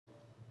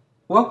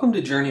Welcome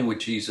to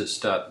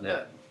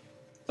JourneyWithJesus.net,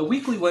 a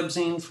weekly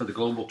webzine for the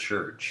global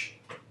church.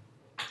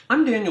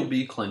 I'm Daniel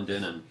B.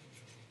 Clendenin.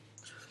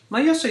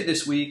 My essay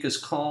this week is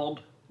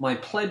called My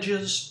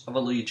Pledges of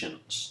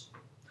Allegiance.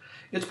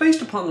 It's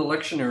based upon the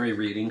lectionary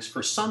readings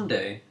for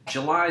Sunday,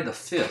 July the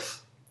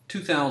 5th,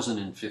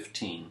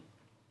 2015.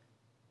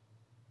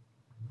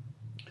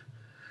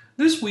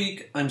 This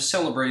week, I'm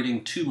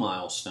celebrating two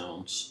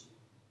milestones.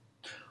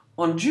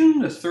 On June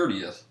the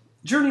 30th,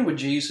 Journey with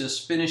Jesus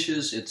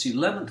finishes its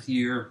 11th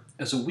year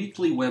as a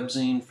weekly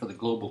webzine for the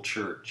global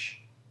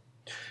church.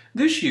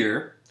 This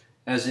year,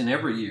 as in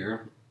every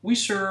year, we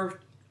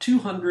served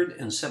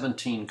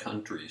 217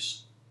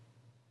 countries.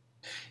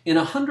 In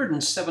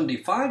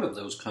 175 of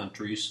those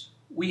countries,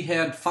 we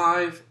had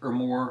 5 or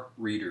more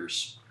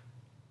readers.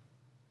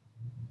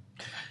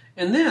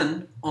 And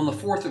then, on the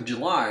 4th of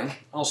July,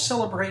 I'll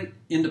celebrate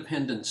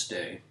Independence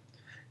Day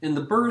and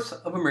the birth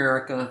of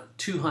America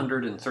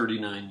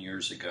 239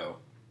 years ago.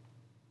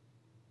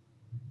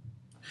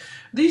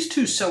 These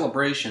two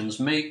celebrations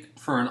make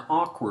for an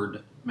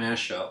awkward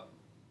mashup.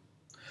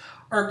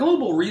 Our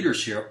global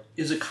readership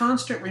is a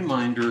constant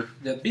reminder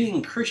that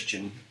being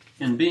Christian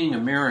and being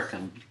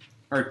American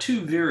are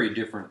two very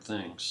different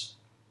things.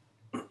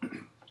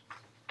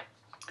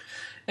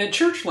 At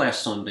church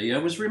last Sunday, I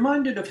was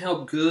reminded of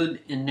how good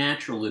and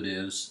natural it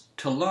is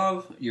to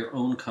love your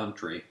own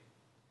country.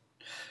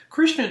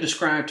 Krishna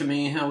described to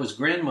me how his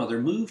grandmother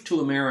moved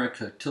to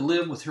America to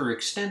live with her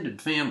extended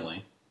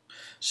family,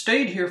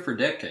 stayed here for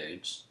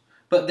decades,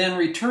 but then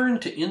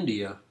returned to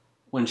India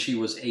when she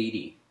was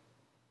 80.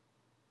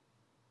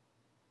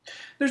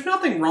 There's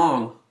nothing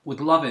wrong with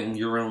loving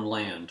your own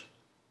land.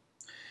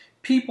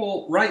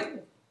 People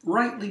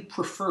rightly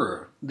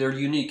prefer their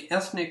unique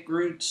ethnic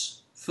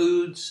roots,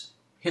 foods,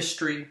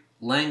 history,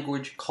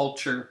 language,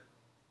 culture,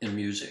 and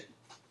music.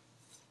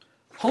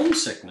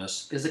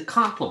 Homesickness is a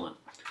compliment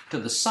to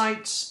the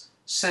sights,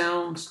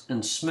 sounds,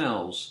 and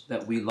smells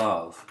that we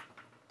love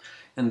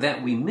and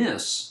that we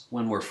miss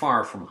when we're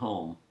far from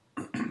home.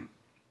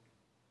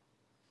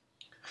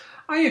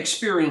 I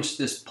experienced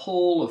this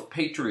pull of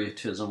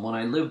patriotism when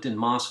I lived in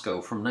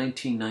Moscow from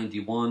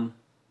 1991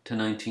 to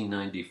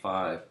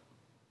 1995.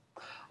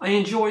 I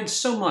enjoyed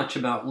so much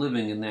about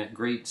living in that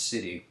great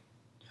city,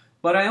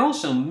 but I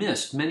also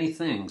missed many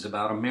things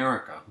about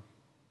America.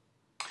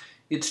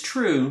 It's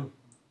true,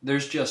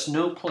 there's just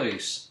no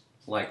place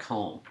like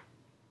home.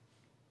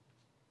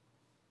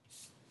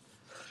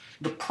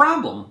 The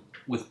problem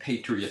with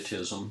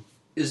patriotism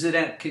is that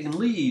it can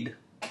lead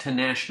to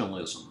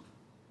nationalism.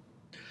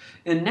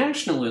 And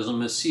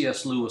nationalism, as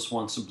C.S. Lewis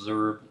once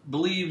observed,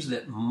 believes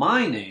that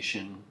my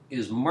nation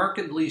is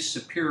markedly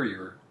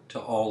superior to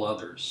all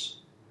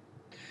others.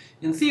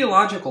 In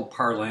theological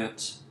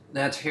parlance,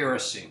 that's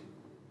heresy.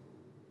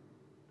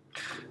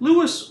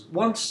 Lewis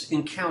once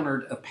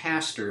encountered a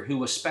pastor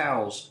who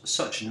espoused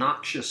such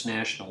noxious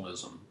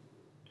nationalism.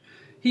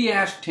 He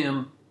asked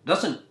him,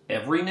 "Doesn't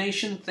every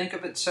nation think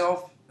of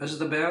itself as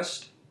the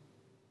best?"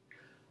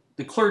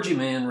 The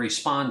clergyman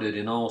responded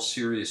in all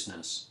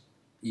seriousness,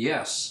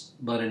 "Yes,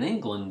 but in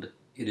England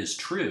it is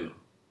true."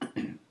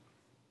 And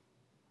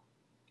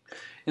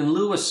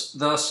Lewis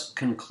thus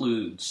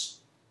concludes,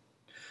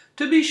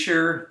 "To be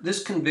sure,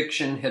 this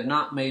conviction had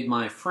not made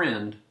my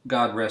friend,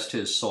 God rest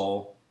his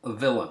soul, a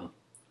villain,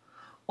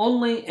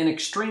 only an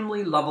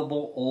extremely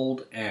lovable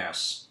old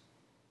ass.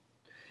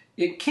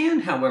 It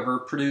can, however,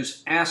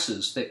 produce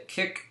asses that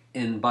kick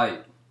and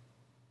bite.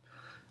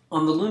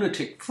 On the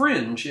lunatic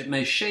fringe, it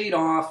may shade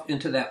off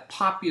into that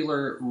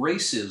popular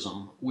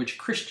racism which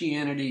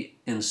Christianity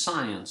and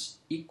science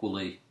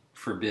equally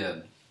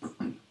forbid."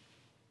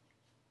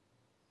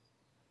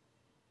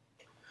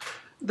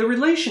 The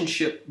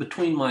relationship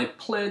between my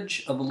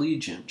pledge of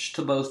allegiance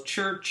to both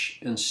church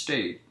and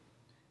state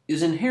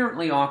is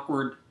inherently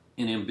awkward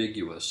and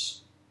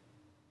ambiguous.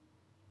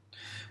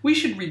 We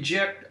should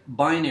reject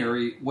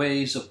binary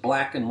ways of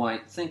black and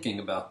white thinking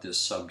about this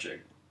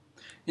subject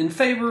in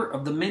favor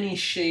of the many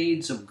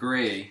shades of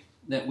gray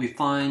that we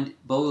find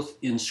both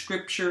in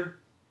Scripture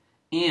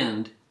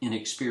and in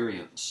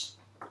experience.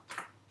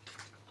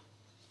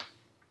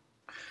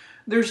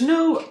 There's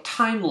no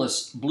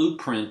timeless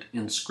blueprint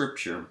in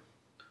Scripture,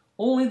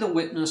 only the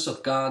witness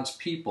of God's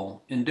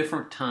people in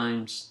different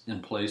times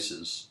and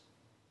places.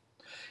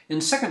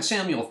 In 2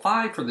 Samuel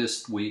 5 for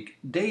this week,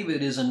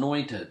 David is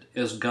anointed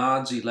as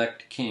God's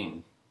elect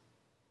king.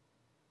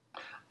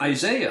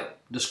 Isaiah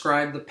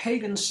described the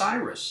pagan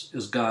Cyrus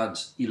as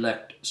God's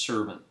elect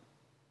servant.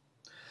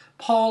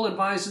 Paul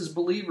advises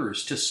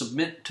believers to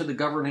submit to the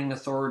governing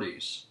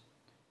authorities.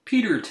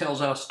 Peter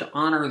tells us to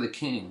honor the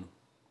king.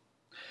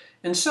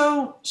 And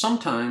so,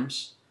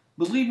 sometimes,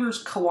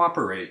 believers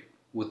cooperate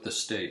with the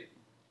state.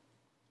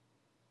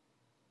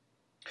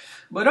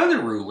 But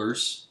other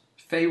rulers,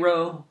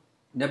 Pharaoh,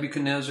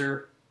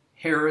 Nebuchadnezzar,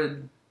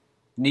 Herod,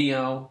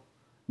 Nero,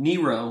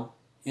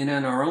 and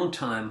in our own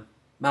time,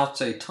 Mao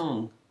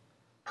Zedong,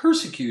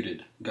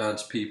 persecuted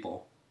God's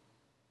people.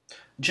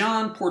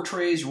 John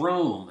portrays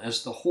Rome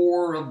as the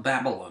whore of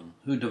Babylon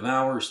who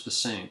devours the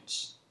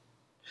saints.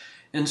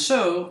 And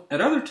so, at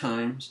other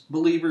times,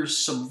 believers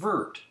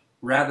subvert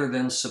rather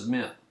than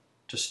submit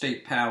to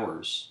state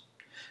powers,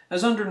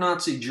 as under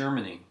Nazi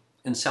Germany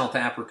and South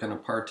African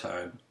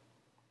apartheid.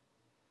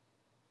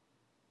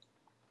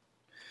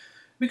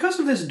 Because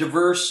of this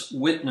diverse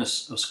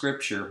witness of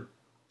Scripture,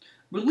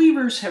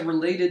 believers have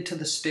related to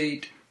the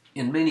state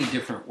in many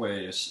different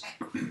ways.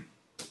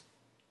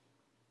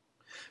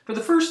 For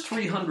the first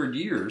 300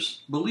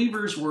 years,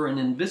 believers were an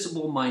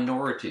invisible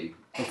minority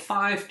of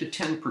 5 to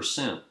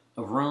 10%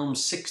 of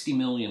Rome's 60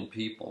 million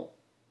people.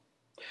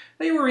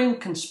 They were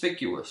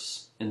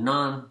inconspicuous and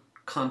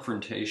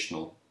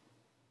non-confrontational.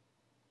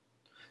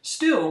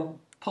 Still,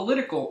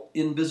 political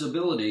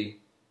invisibility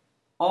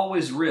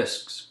always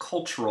risks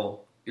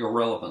cultural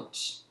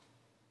irrelevance.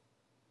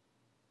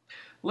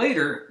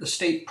 Later, the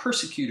state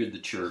persecuted the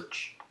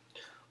church,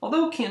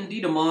 although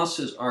Candida Moss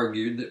has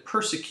argued that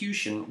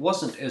persecution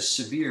wasn't as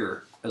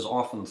severe as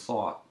often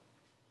thought.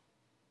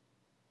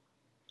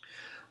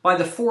 By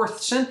the 4th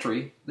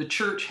century, the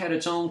church had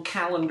its own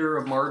calendar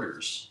of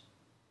martyrs.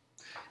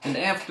 And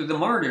after the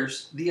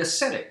martyrs, the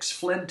ascetics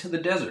fled to the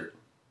desert.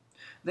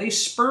 They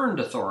spurned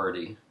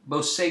authority,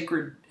 both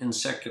sacred and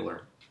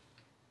secular.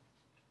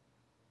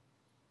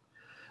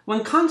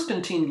 When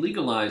Constantine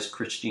legalized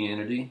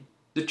Christianity,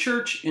 the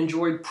church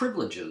enjoyed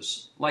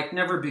privileges like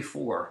never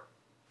before: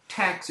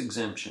 tax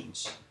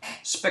exemptions,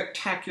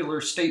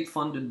 spectacular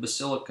state-funded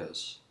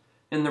basilicas,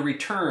 and the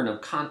return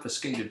of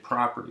confiscated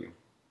property.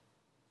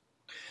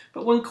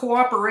 But when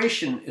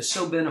cooperation is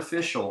so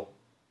beneficial,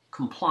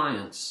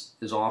 compliance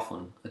is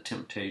often a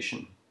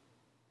temptation.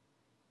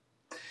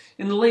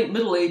 In the late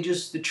Middle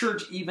Ages, the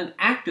church even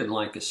acted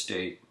like a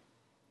state.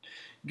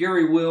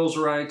 Gary Wills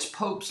writes,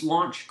 popes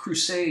launched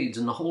crusades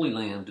in the Holy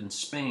Land and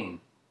Spain,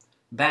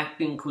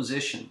 backed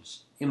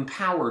inquisitions,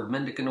 empowered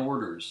mendicant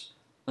orders,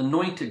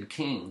 anointed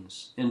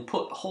kings, and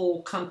put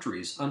whole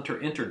countries under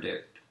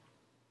interdict.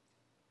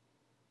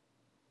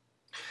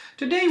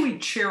 Today we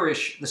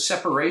cherish the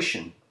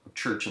separation of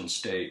church and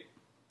state,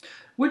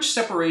 which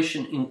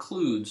separation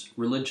includes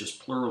religious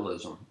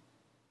pluralism.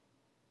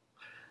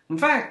 In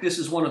fact, this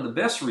is one of the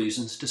best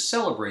reasons to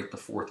celebrate the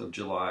 4th of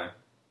July.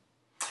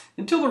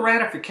 Until the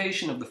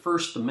ratification of the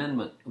First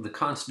Amendment of the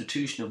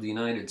Constitution of the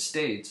United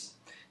States,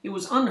 it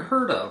was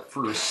unheard of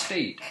for a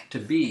state to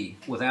be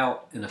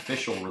without an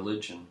official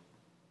religion.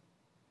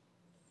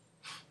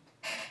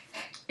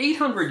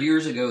 800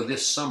 years ago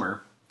this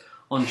summer,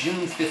 on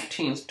June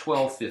 15,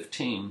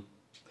 1215,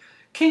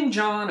 King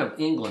John of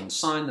England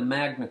signed the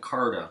Magna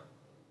Carta.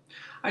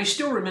 I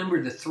still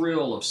remember the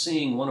thrill of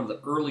seeing one of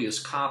the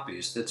earliest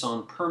copies that's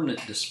on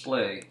permanent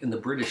display in the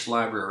British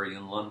Library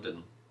in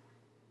London.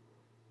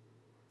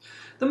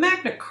 The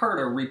Magna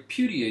Carta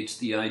repudiates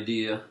the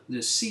idea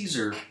that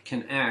Caesar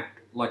can act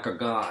like a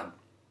god.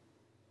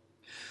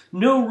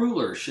 No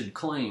ruler should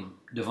claim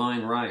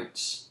divine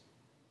rights.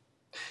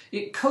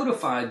 It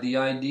codified the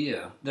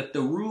idea that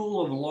the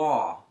rule of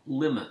law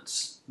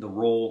limits the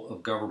role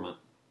of government.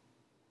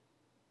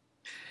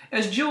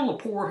 As Jill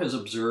Lepore has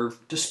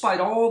observed, despite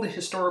all the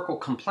historical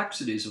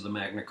complexities of the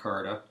Magna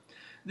Carta,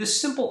 this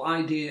simple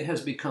idea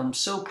has become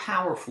so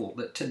powerful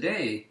that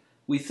today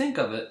we think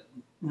of it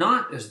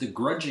not as the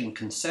grudging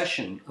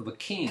concession of a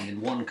king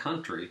in one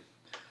country,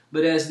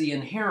 but as the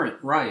inherent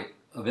right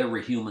of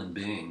every human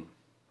being.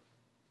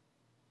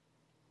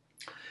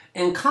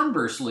 And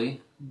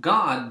conversely,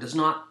 God does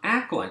not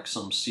act like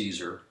some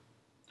Caesar.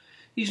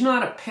 He's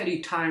not a petty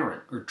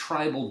tyrant or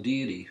tribal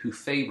deity who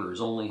favors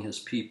only his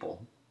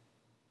people.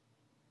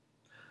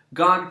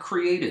 God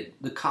created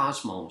the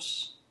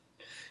cosmos.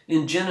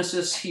 In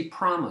Genesis, he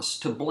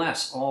promised to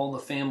bless all the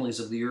families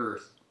of the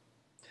earth.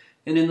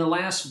 And in the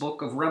last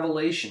book of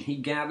Revelation, he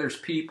gathers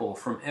people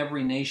from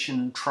every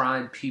nation,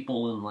 tribe,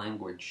 people, and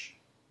language.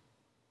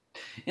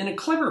 In a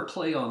clever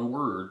play on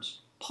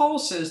words, Paul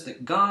says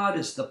that God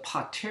is the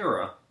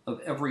patera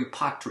of every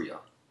patria,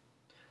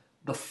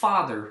 the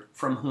father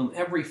from whom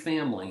every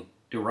family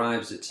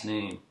derives its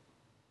name.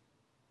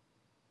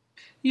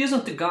 He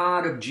isn't the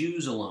God of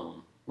Jews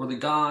alone, or the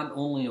God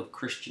only of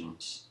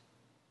Christians.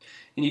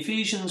 In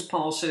Ephesians,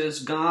 Paul says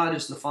God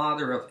is the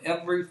father of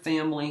every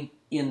family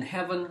in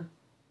heaven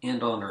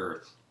and on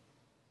earth.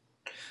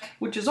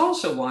 Which is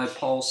also why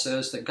Paul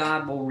says that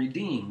God will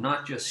redeem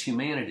not just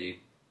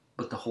humanity,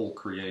 but the whole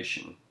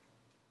creation.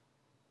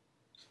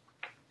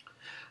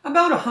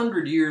 About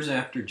 100 years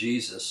after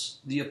Jesus,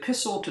 the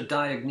Epistle to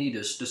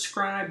Diognetus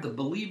described the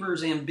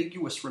believer's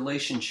ambiguous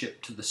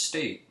relationship to the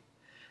state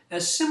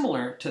as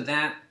similar to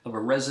that of a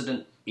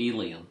resident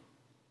alien.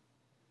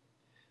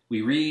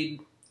 We read,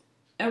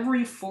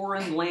 "Every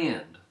foreign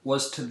land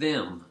was to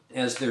them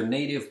as their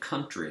native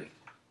country,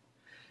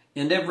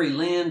 and every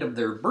land of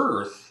their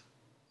birth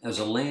as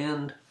a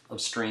land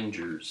of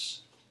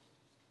strangers."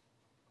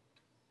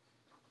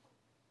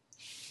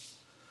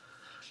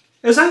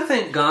 As I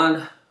thank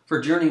God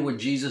for Journey with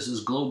Jesus'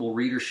 global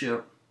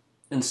readership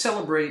and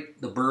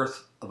celebrate the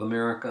birth of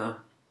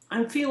America,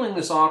 I'm feeling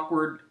this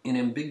awkward and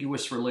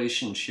ambiguous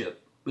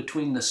relationship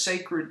between the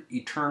sacred,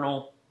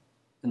 eternal,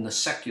 and the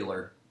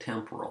secular,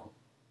 temporal.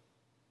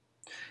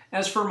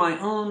 As for my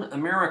own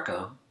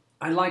America,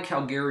 I like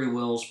how Gary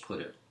Wells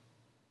put it.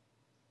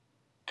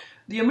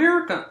 The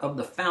America of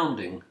the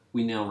founding,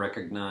 we now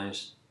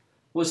recognize,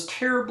 was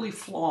terribly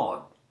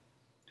flawed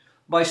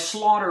by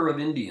slaughter of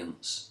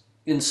Indians,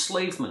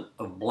 enslavement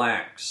of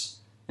blacks,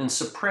 and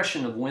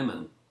suppression of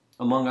women,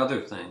 among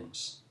other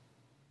things.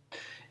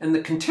 And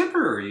the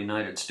contemporary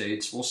United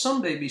States will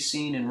someday be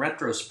seen in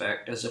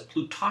retrospect as a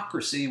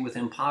plutocracy with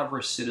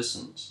impoverished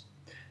citizens,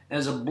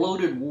 as a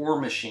bloated war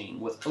machine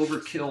with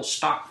overkill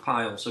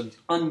stockpiles of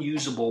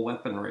unusable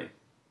weaponry,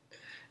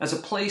 as a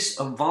place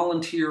of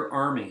volunteer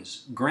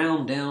armies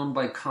ground down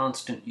by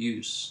constant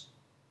use,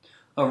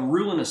 of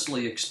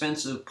ruinously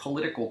expensive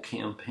political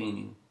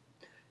campaigning,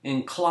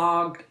 and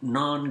clogged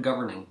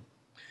non-governing,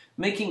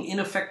 making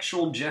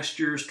ineffectual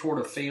gestures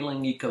toward a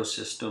failing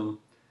ecosystem,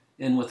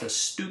 and with a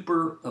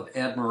stupor of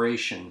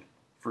admiration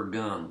for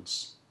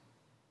guns.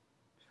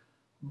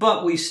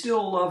 But we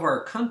still love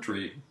our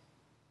country,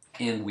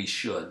 and we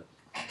should.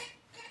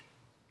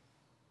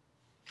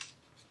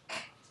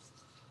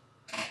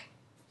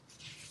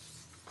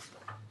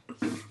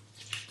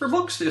 For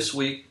books this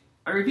week,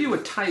 I review a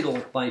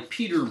title by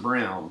Peter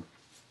Brown.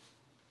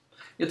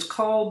 It's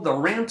called The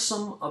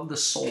Ransom of the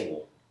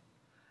Soul: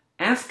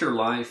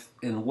 Afterlife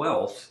and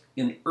Wealth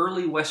in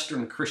Early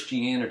Western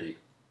Christianity.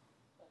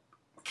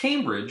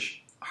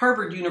 Cambridge,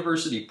 Harvard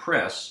University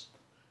Press,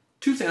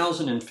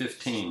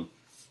 2015.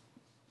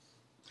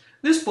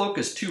 This book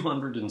is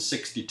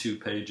 262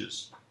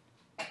 pages.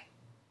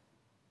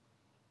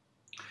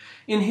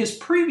 In his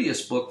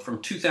previous book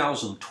from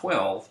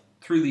 2012,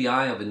 Through the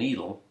Eye of a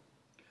Needle,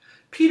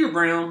 Peter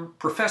Brown,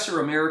 professor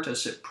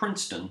emeritus at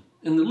Princeton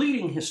and the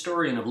leading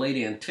historian of late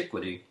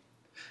antiquity,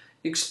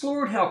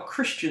 explored how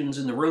Christians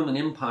in the Roman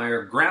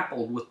Empire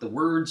grappled with the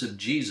words of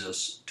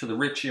Jesus to the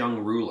rich young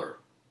ruler.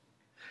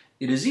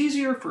 It is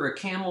easier for a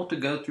camel to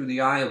go through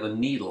the eye of a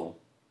needle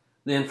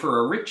than for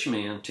a rich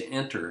man to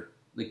enter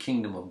the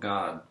kingdom of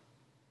God.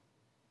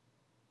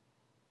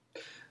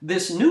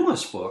 This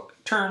newest book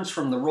turns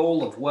from the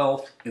role of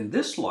wealth in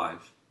this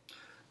life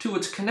to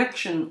its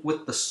connection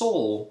with the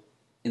soul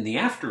in the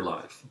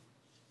afterlife.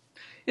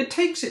 It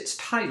takes its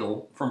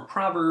title from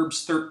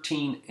Proverbs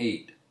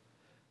 13:8.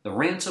 The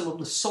ransom of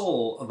the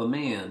soul of a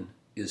man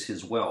is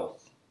his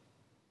wealth.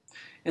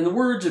 And the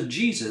words of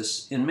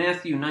Jesus in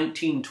Matthew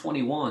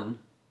 19:21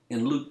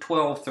 and Luke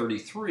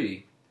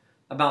 12:33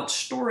 about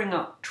storing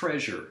up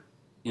treasure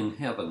in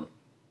heaven.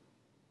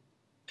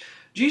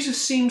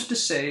 Jesus seems to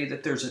say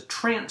that there's a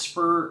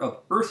transfer of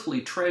earthly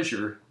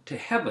treasure to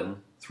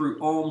heaven through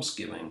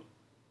almsgiving,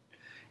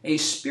 a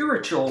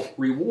spiritual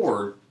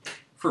reward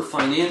for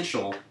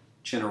financial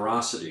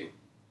generosity.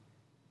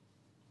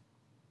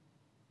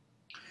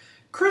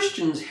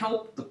 Christians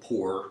help the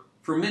poor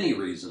for many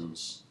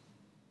reasons.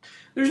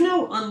 There's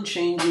no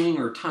unchanging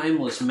or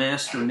timeless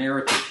master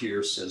narrative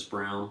here, says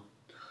Brown,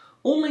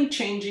 only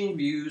changing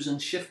views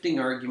and shifting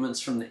arguments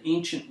from the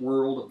ancient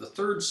world of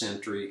the 3rd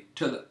century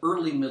to the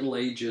early Middle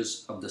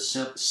Ages of the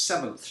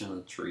 7th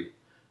century,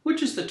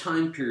 which is the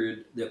time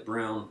period that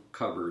Brown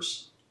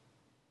covers.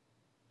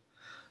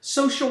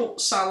 Social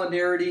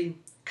solidarity,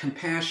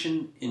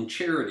 compassion, and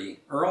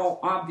charity are all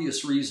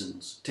obvious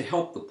reasons to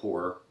help the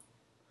poor,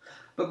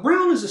 but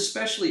Brown is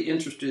especially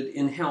interested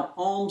in how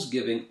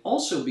almsgiving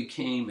also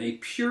became a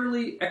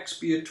purely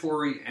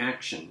expiatory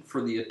action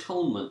for the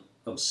atonement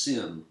of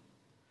sin,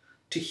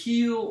 to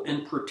heal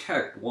and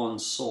protect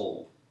one's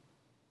soul.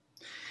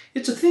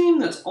 It's a theme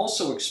that's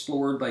also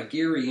explored by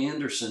Gary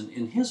Anderson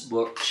in his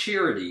book,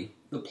 Charity,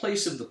 The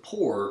Place of the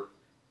Poor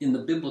in the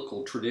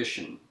Biblical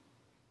Tradition.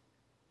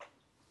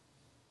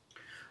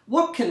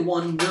 What can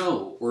one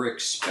know or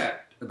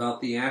expect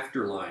about the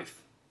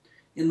afterlife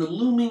in the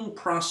looming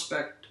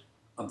prospect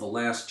of the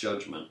Last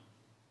Judgment?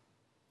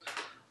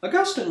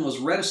 Augustine was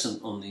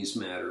reticent on these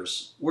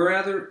matters,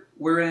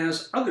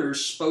 whereas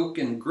others spoke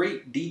in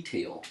great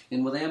detail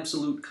and with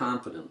absolute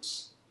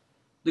confidence.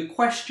 The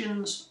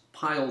questions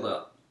piled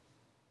up.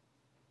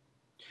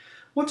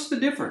 What's the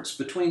difference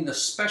between the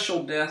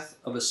special death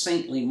of a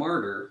saintly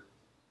martyr,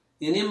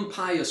 an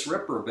impious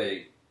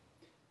reprobate,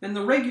 and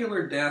the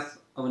regular death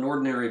of an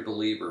ordinary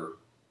believer?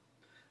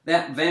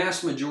 That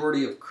vast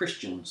majority of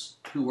Christians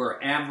who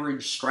are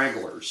average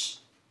stragglers.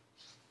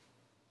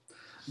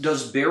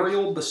 Does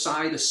burial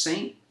beside a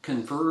saint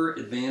confer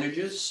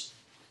advantages?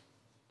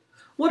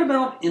 What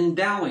about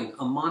endowing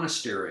a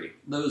monastery,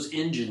 those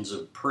engines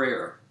of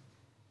prayer?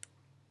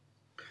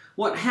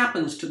 What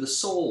happens to the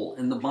soul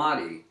and the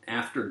body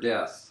after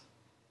death?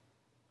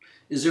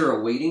 Is there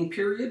a waiting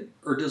period,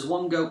 or does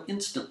one go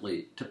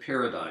instantly to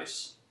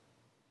paradise?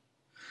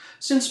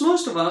 Since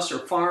most of us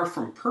are far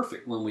from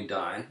perfect when we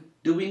die,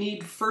 do we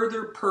need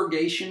further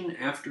purgation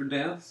after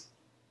death?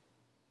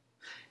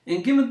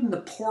 And given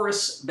the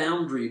porous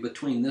boundary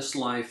between this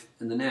life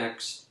and the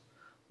next,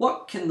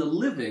 what can the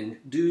living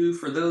do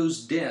for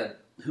those dead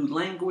who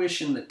languish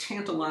in the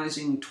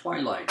tantalizing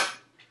twilight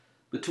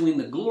between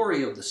the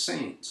glory of the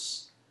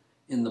saints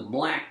and the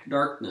black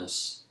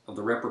darkness of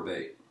the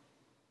reprobate?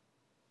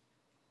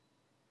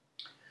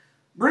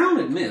 Brown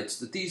admits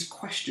that these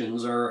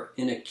questions are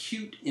an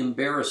acute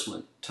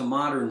embarrassment to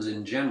moderns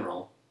in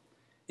general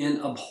and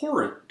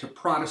abhorrent to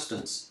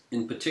Protestants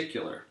in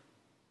particular.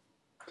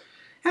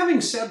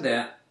 Having said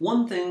that,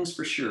 one thing's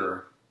for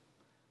sure: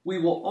 we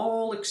will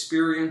all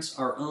experience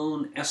our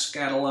own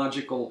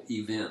eschatological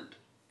event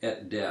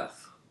at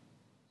death.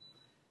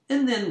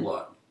 And then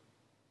what?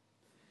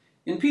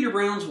 In Peter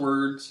Brown's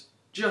words,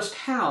 just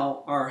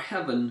how are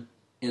heaven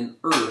and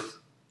earth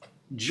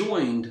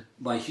joined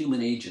by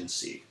human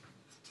agency?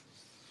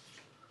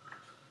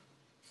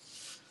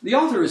 The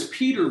author is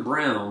Peter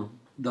Brown,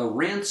 The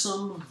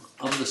Ransom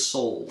of the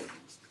Soul.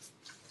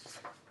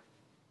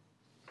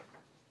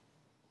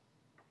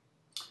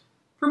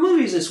 For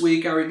movies this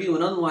week, I review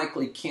an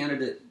unlikely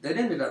candidate that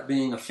ended up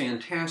being a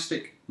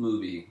fantastic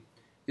movie.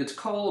 It's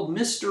called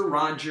Mr.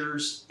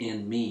 Rogers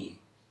and Me,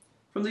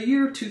 from the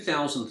year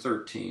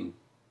 2013.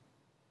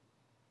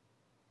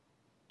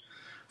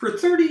 For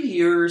 30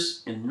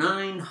 years and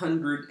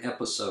 900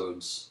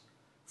 episodes,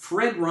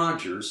 Fred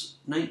Rogers,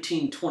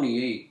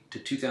 1928 to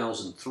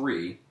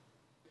 2003,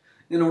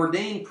 an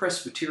ordained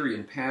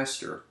Presbyterian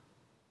pastor,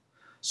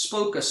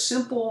 spoke a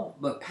simple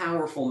but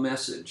powerful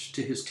message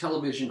to his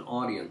television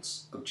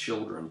audience of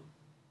children.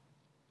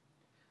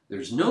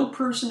 There's no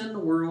person in the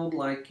world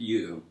like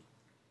you,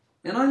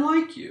 and I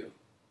like you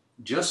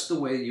just the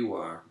way you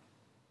are.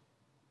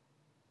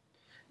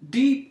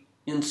 Deep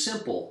and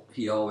simple,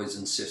 he always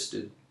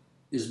insisted,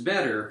 is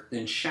better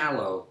than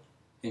shallow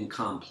and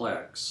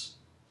complex.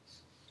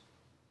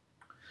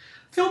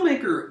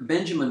 Filmmaker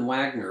Benjamin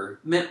Wagner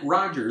met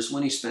Rogers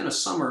when he spent a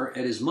summer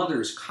at his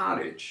mother's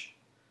cottage,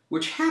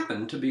 which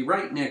happened to be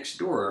right next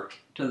door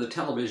to the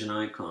television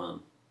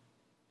icon.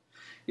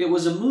 It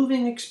was a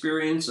moving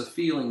experience of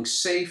feeling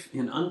safe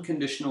in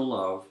unconditional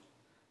love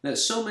that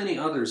so many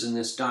others in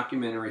this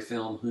documentary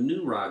film who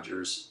knew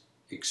Rogers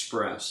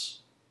express.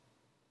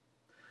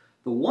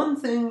 The one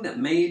thing that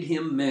made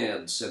him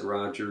mad, said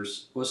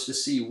Rogers, was to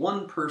see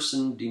one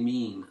person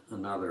demean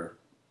another.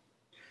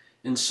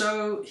 And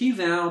so he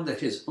vowed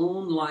that his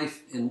own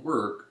life and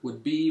work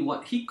would be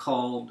what he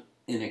called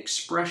an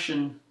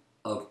expression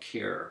of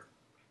care.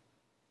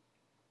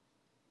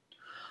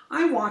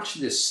 I watched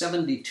this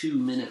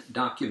 72-minute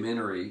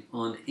documentary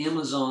on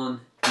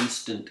Amazon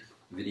Instant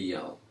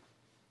Video.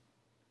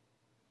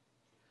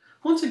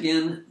 Once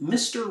again,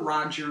 Mr.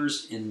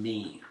 Rogers and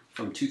Me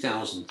from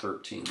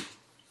 2013.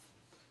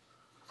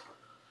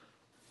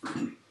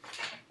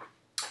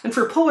 And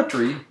for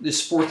poetry,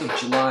 this 4th of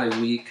July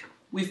week,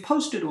 we've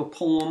posted a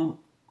poem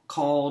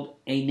called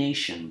A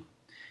Nation.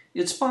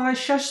 It's by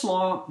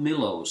Czesław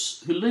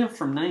Miłosz, who lived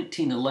from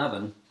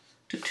 1911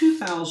 to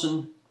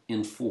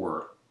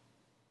 2004.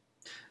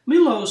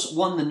 Miłosz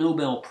won the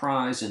Nobel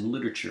Prize in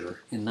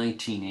Literature in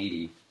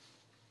 1980.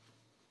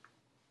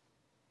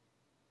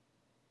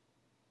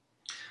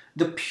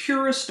 The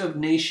purest of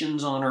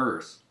nations on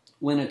earth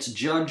when it's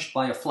judged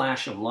by a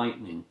flash of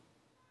lightning,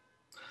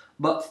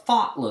 but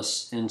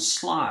thoughtless and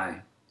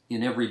sly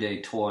in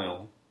everyday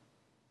toil.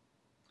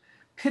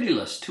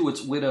 Pitiless to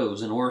its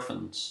widows and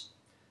orphans,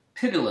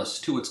 pitiless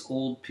to its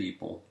old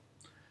people,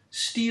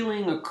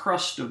 stealing a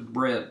crust of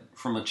bread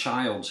from a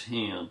child's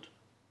hand.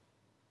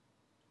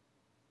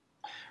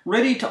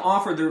 Ready to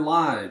offer their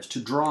lives to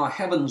draw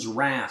heaven's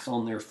wrath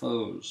on their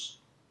foes,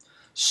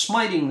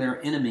 smiting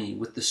their enemy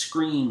with the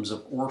screams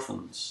of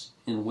orphans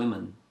and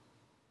women.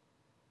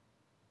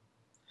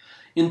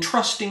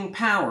 Entrusting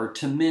power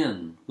to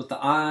men with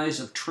the eyes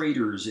of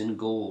traders in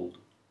gold.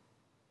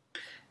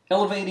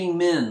 Elevating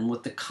men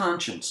with the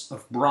conscience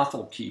of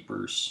brothel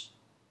keepers.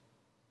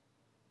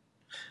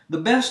 The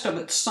best of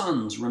its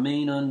sons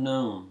remain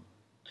unknown.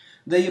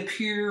 They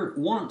appear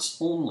once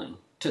only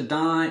to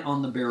die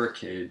on the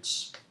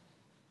barricades.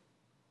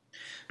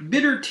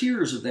 Bitter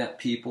tears of that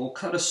people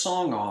cut a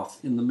song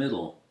off in the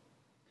middle.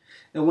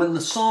 And when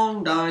the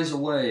song dies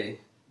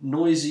away,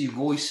 noisy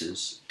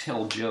voices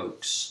tell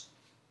jokes.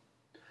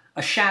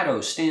 A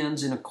shadow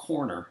stands in a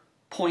corner,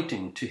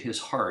 pointing to his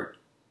heart.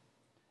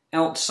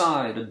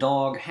 Outside, a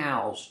dog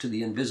howls to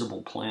the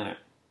invisible planet.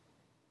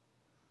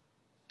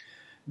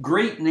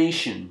 Great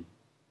nation,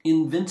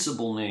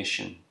 invincible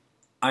nation,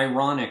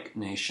 ironic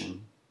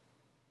nation.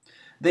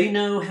 They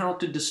know how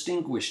to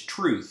distinguish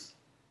truth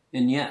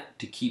and yet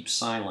to keep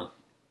silent.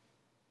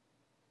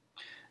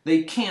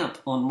 They camp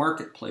on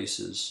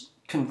marketplaces,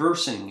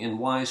 conversing in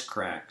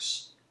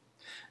wisecracks.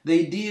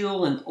 They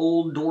deal in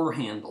old door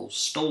handles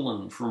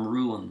stolen from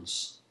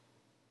ruins.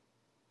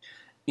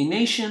 A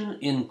nation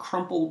in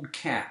crumpled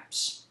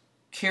caps,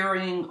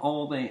 carrying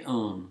all they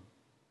own.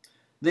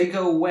 They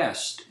go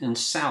west and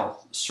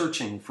south,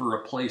 searching for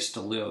a place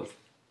to live.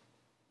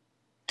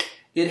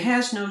 It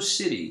has no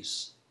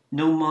cities,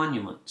 no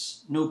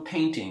monuments, no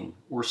painting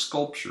or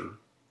sculpture.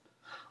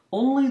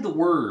 Only the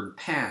word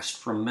passed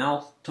from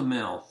mouth to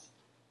mouth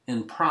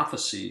and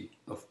prophecy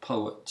of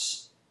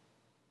poets.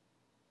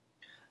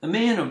 A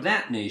man of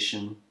that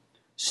nation,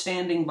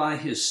 standing by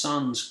his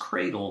son's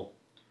cradle,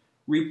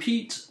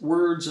 repeats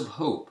words of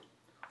hope,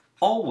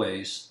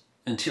 always,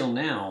 until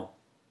now,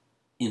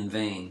 in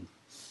vain.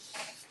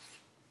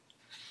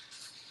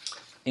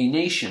 A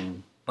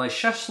Nation by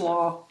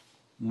Czeslaw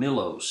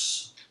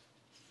Milosz.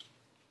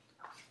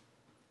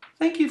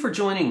 Thank you for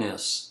joining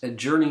us at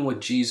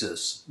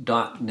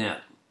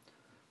JourneyWithJesus.net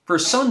for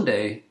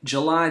Sunday,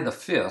 July the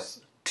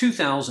 5th,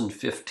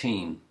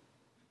 2015.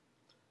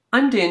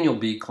 I'm Daniel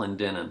B.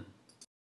 Clendenin.